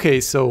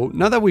 Okay, so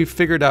now that we've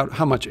figured out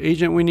how much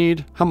agent we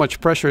need, how much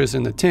pressure is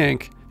in the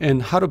tank,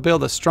 and how to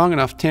build a strong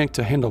enough tank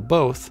to handle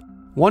both,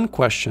 one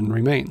question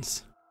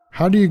remains.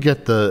 How do you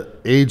get the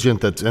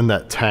agent that's in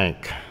that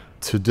tank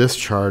to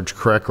discharge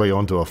correctly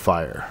onto a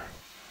fire.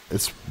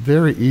 It's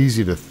very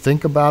easy to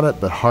think about it,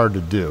 but hard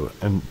to do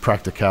in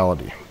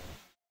practicality.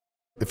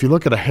 If you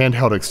look at a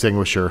handheld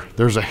extinguisher,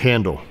 there's a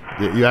handle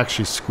that you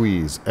actually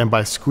squeeze, and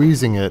by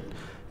squeezing it,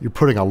 you're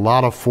putting a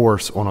lot of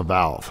force on a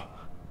valve.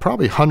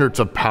 Probably hundreds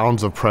of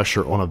pounds of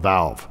pressure on a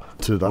valve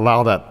to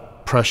allow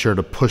that pressure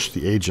to push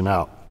the agent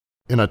out.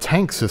 In a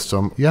tank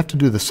system, you have to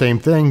do the same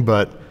thing,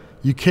 but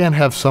you can't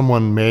have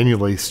someone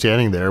manually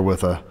standing there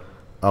with a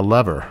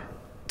lever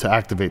to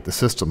activate the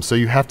system. So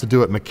you have to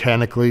do it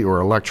mechanically or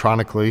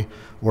electronically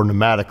or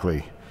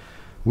pneumatically.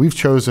 We've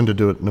chosen to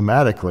do it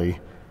pneumatically,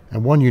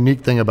 and one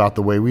unique thing about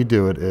the way we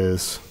do it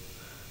is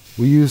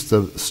we use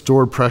the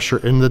stored pressure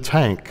in the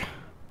tank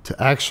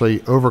to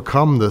actually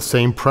overcome the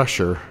same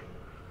pressure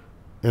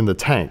in the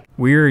tank.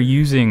 We're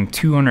using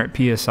 200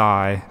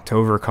 psi to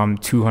overcome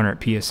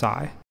 200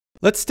 psi.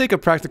 Let's take a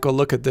practical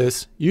look at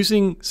this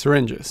using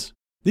syringes.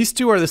 These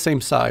two are the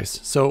same size,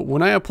 so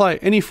when I apply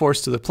any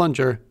force to the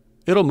plunger,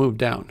 it'll move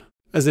down.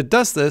 As it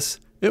does this,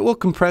 it will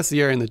compress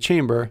the air in the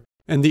chamber,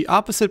 and the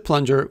opposite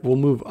plunger will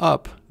move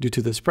up due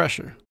to this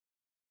pressure.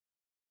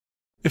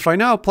 If I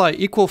now apply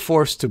equal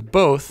force to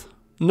both,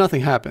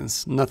 nothing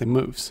happens, nothing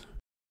moves.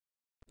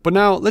 But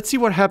now let's see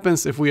what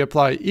happens if we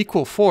apply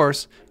equal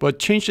force but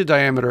change the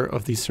diameter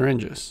of these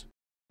syringes.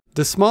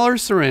 The smaller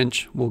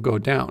syringe will go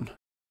down.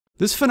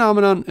 This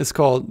phenomenon is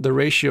called the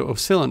ratio of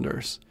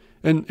cylinders.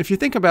 And if you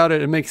think about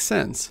it, it makes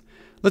sense.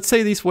 Let's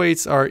say these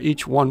weights are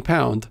each 1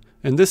 pound,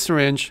 and this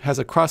syringe has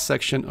a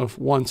cross-section of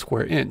 1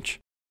 square inch,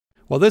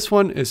 while this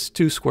one is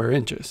 2 square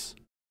inches.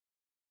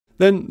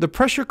 Then the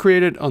pressure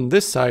created on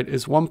this side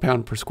is 1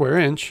 pound per square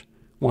inch,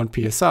 1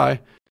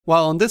 psi,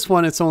 while on this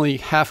one it's only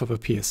half of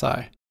a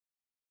psi.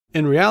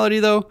 In reality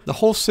though, the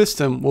whole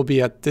system will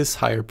be at this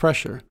higher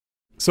pressure.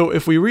 So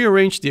if we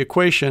rearrange the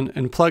equation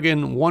and plug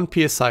in 1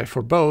 psi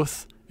for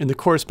both in the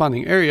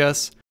corresponding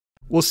areas,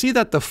 we'll see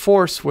that the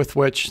force with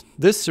which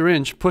this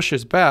syringe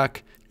pushes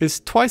back is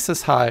twice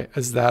as high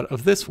as that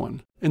of this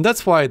one. And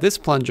that's why this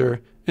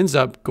plunger ends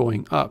up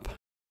going up.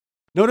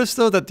 Notice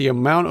though that the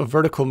amount of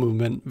vertical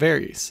movement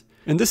varies,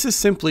 and this is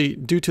simply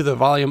due to the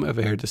volume of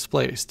air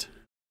displaced.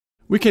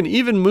 We can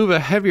even move a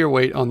heavier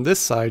weight on this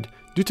side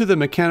due to the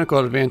mechanical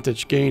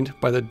advantage gained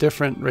by the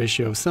different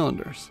ratio of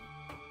cylinders.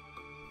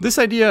 This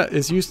idea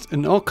is used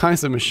in all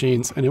kinds of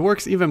machines, and it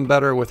works even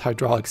better with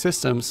hydraulic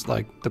systems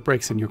like the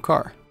brakes in your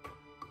car.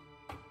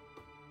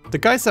 The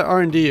guys at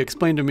R&D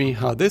explained to me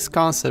how this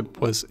concept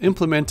was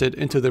implemented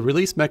into the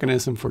release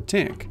mechanism for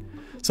tank.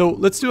 So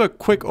let's do a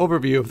quick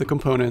overview of the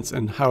components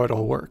and how it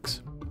all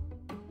works.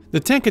 The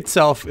tank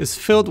itself is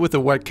filled with a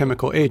wet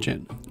chemical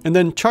agent, and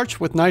then charged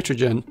with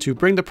nitrogen to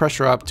bring the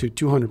pressure up to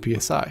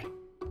 200 psi.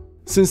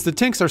 Since the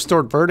tanks are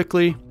stored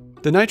vertically,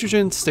 the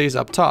nitrogen stays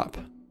up top.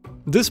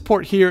 This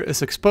port here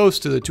is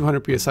exposed to the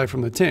 200 psi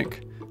from the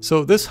tank,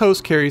 so this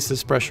hose carries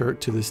this pressure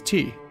to this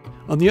T.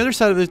 On the other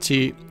side of the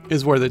T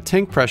is where the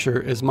tank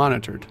pressure is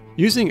monitored,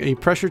 using a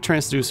pressure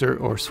transducer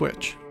or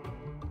switch.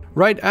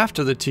 Right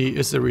after the T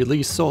is the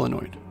release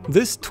solenoid.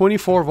 This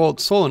 24-volt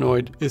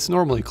solenoid is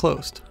normally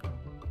closed.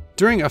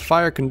 During a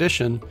fire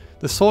condition,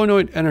 the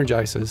solenoid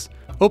energizes,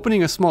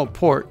 opening a small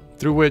port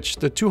through which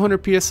the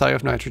 200 psi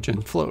of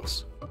nitrogen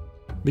flows.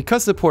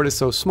 Because the port is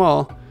so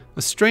small,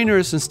 a strainer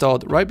is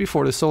installed right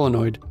before the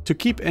solenoid to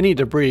keep any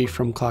debris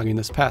from clogging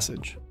this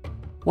passage.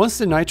 Once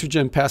the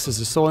nitrogen passes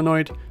the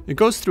solenoid, it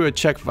goes through a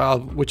check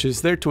valve which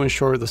is there to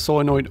ensure the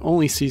solenoid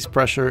only sees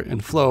pressure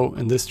and flow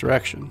in this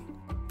direction.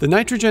 The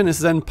nitrogen is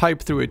then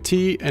piped through a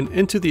T and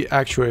into the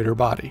actuator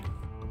body.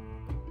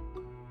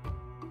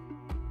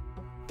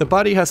 The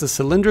body has a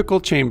cylindrical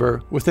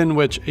chamber within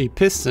which a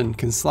piston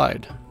can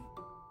slide.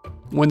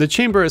 When the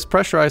chamber is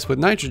pressurized with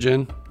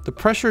nitrogen, the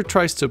pressure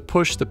tries to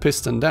push the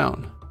piston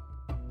down.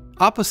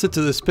 Opposite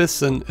to this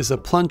piston is a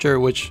plunger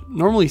which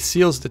normally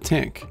seals the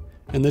tank,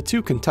 and the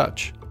two can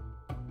touch.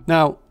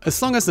 Now,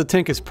 as long as the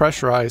tank is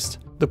pressurized,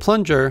 the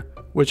plunger,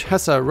 which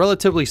has a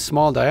relatively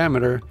small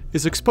diameter,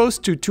 is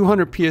exposed to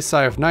 200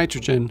 psi of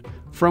nitrogen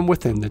from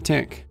within the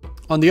tank.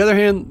 On the other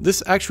hand,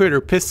 this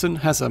actuator piston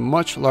has a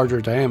much larger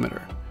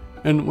diameter,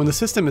 and when the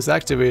system is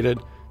activated,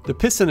 the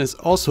piston is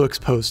also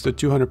exposed to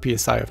 200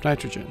 psi of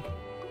nitrogen.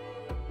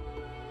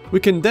 We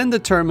can then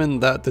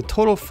determine that the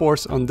total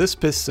force on this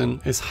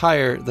piston is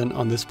higher than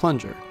on this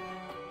plunger,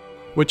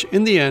 which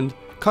in the end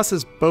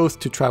causes both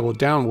to travel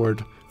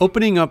downward,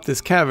 opening up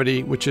this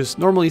cavity which is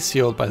normally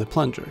sealed by the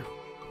plunger.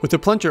 With the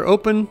plunger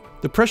open,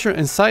 the pressure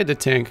inside the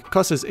tank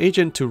causes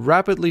agent to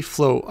rapidly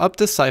flow up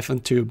the siphon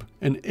tube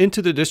and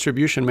into the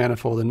distribution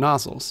manifold and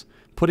nozzles,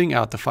 putting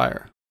out the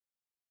fire.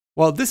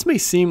 While this may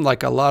seem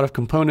like a lot of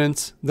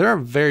components, there are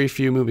very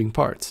few moving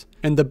parts,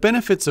 and the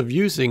benefits of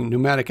using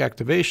pneumatic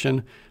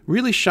activation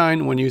really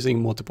shine when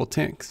using multiple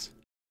tanks.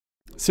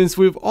 Since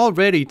we've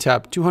already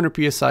tapped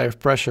 200 psi of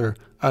pressure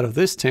out of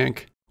this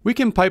tank, we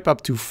can pipe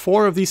up to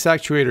 4 of these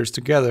actuators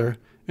together,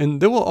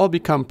 and they will all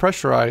become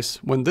pressurized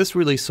when this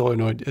release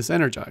solenoid is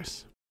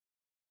energized.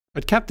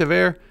 At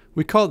CaptiveAire,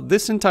 we call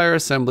this entire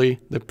assembly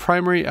the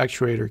primary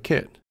actuator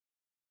kit.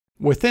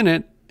 Within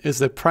it is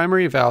the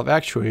primary valve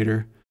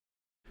actuator,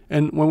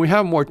 And when we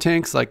have more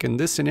tanks, like in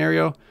this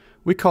scenario,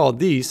 we call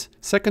these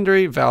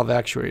secondary valve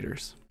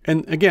actuators.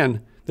 And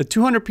again, the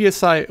 200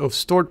 psi of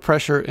stored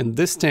pressure in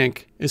this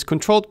tank is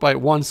controlled by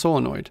one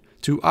solenoid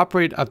to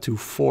operate up to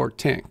 4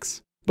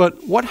 tanks.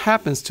 But what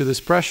happens to this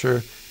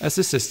pressure as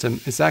the system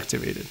is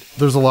activated?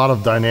 There's a lot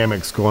of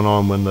dynamics going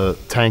on when the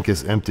tank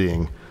is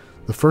emptying.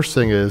 The first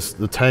thing is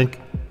the tank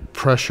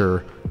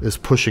pressure is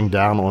pushing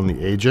down on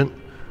the agent,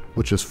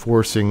 which is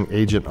forcing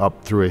agent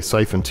up through a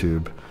siphon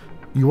tube.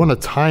 You want to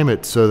time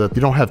it so that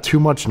you don't have too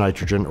much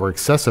nitrogen or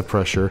excessive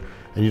pressure,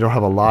 and you don't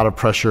have a lot of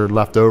pressure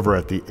left over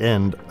at the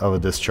end of a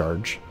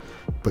discharge.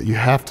 But you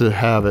have to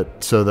have it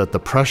so that the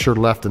pressure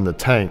left in the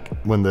tank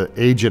when the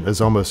agent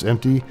is almost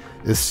empty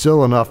is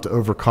still enough to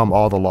overcome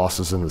all the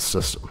losses in the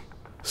system.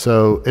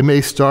 So it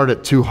may start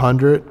at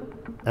 200,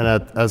 and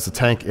as the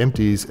tank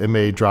empties, it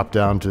may drop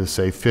down to,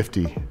 say,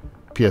 50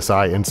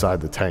 psi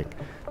inside the tank.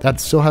 That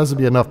still has to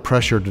be enough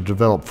pressure to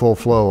develop full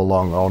flow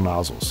along all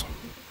nozzles.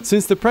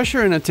 Since the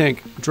pressure in a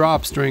tank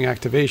drops during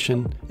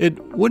activation,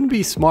 it wouldn't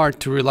be smart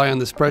to rely on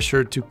this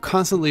pressure to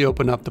constantly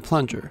open up the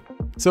plunger.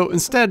 So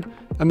instead,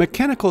 a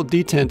mechanical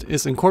detent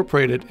is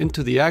incorporated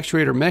into the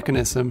actuator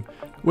mechanism,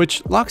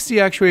 which locks the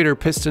actuator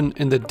piston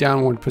in the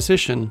downward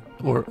position,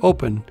 or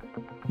open,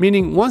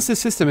 meaning once the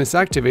system is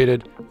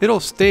activated, it'll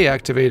stay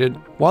activated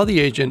while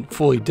the agent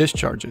fully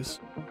discharges.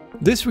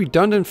 This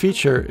redundant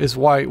feature is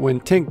why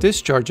when tank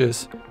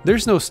discharges,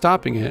 there's no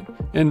stopping it,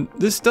 and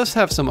this does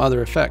have some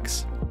other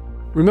effects.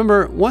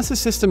 Remember, once the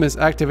system is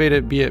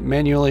activated, be it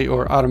manually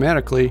or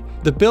automatically,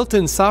 the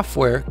built-in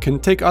software can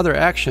take other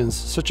actions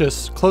such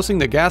as closing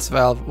the gas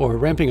valve or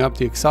ramping up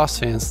the exhaust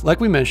fans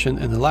like we mentioned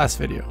in the last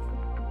video.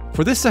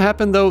 For this to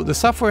happen though, the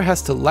software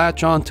has to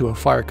latch on to a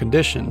fire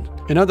condition.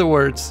 In other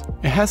words,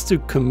 it has to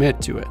commit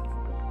to it.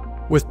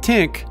 With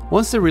tank,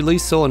 once the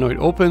release solenoid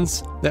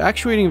opens, the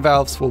actuating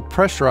valves will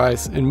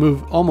pressurize and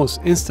move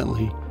almost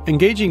instantly,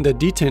 engaging the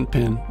detent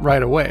pin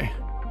right away.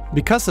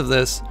 Because of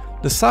this,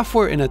 the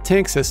software in a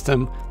tank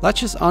system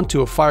latches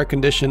onto a fire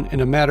condition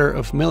in a matter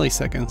of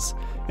milliseconds,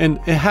 and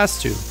it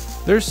has to.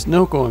 There's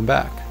no going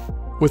back.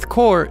 With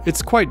core,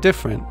 it's quite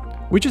different.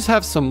 We just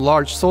have some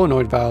large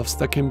solenoid valves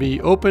that can be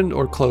opened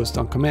or closed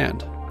on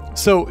command.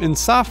 So in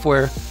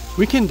software,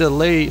 we can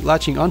delay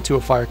latching onto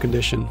a fire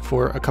condition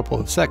for a couple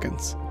of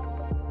seconds.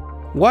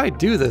 Why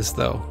do this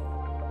though?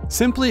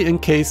 Simply in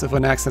case of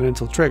an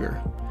accidental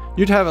trigger.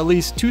 You'd have at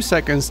least 2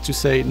 seconds to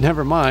say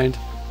never mind,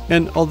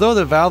 and although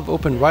the valve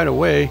opened right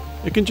away,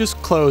 it can just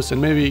close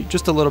and maybe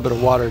just a little bit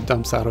of water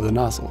dumps out of the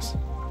nozzles.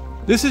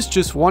 This is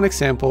just one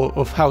example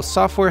of how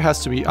software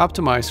has to be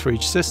optimized for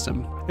each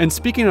system. And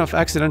speaking of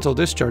accidental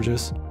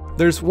discharges,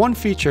 there's one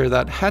feature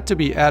that had to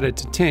be added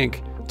to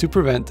tank to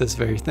prevent this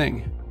very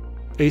thing.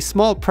 A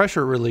small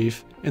pressure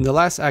relief in the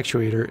last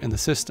actuator in the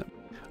system.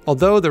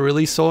 Although the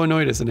release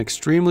solenoid is an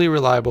extremely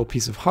reliable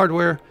piece of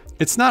hardware,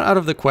 it's not out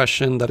of the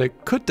question that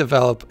it could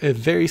develop a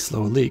very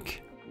slow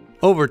leak.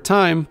 Over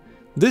time,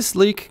 this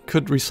leak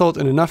could result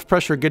in enough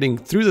pressure getting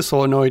through the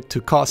solenoid to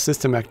cause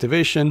system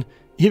activation,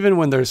 even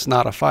when there's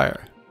not a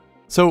fire.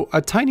 So a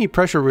tiny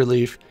pressure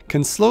relief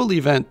can slowly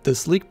vent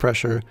this leak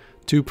pressure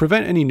to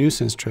prevent any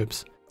nuisance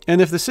trips. And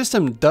if the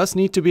system does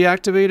need to be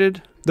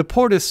activated, the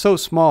port is so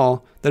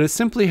small that it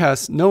simply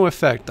has no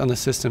effect on the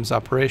system's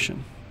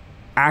operation.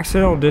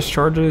 Accidental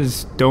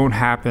discharges don't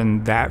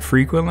happen that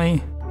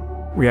frequently.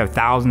 We have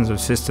thousands of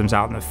systems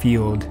out in the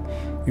field.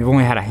 We've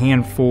only had a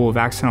handful of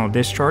accidental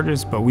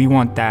discharges, but we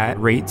want that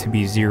rate to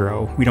be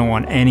 0. We don't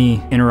want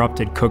any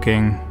interrupted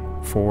cooking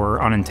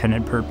for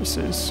unintended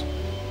purposes.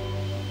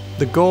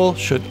 The goal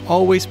should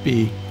always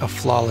be a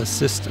flawless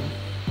system.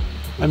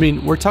 I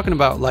mean, we're talking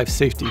about life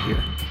safety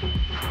here.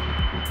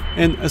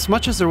 And as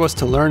much as there was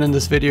to learn in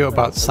this video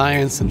about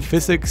science and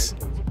physics,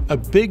 a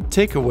big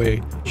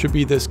takeaway should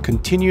be this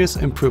continuous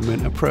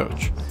improvement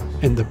approach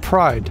and the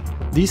pride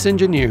these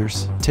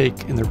engineers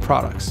take in their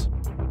products.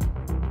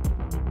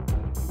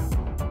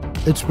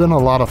 It's been a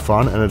lot of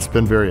fun and it's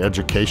been very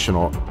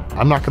educational.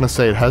 I'm not going to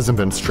say it hasn't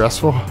been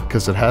stressful,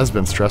 because it has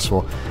been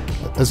stressful.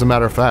 As a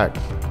matter of fact,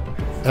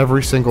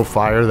 every single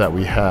fire that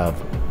we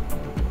have,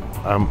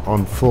 I'm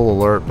on full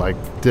alert, like,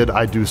 did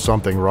I do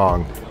something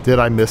wrong? Did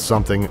I miss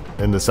something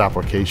in this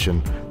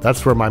application?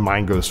 That's where my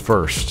mind goes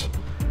first.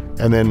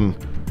 And then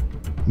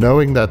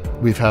knowing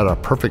that we've had a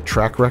perfect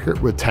track record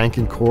with tank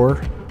and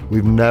core,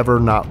 we've never,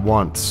 not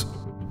once,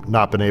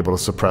 not been able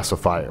to suppress a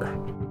fire.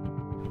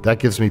 That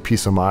gives me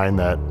peace of mind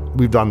that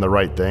we've done the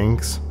right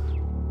things.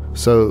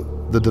 So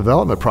the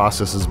development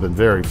process has been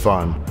very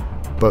fun,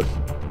 but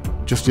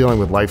just dealing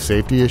with life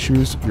safety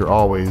issues, you're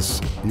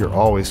always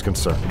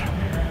concerned.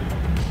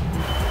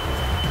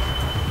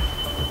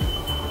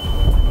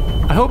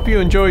 I hope you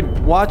enjoyed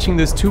watching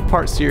this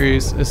 2-part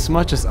series as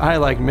much as I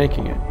like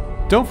making it.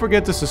 Don't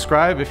forget to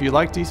subscribe if you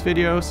like these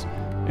videos,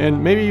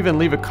 and maybe even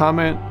leave a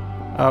comment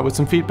with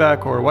some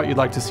feedback or what you'd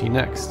like to see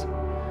next.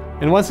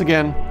 And once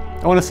again,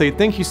 I want to say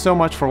thank you so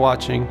much for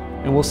watching,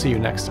 and we'll see you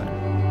next time.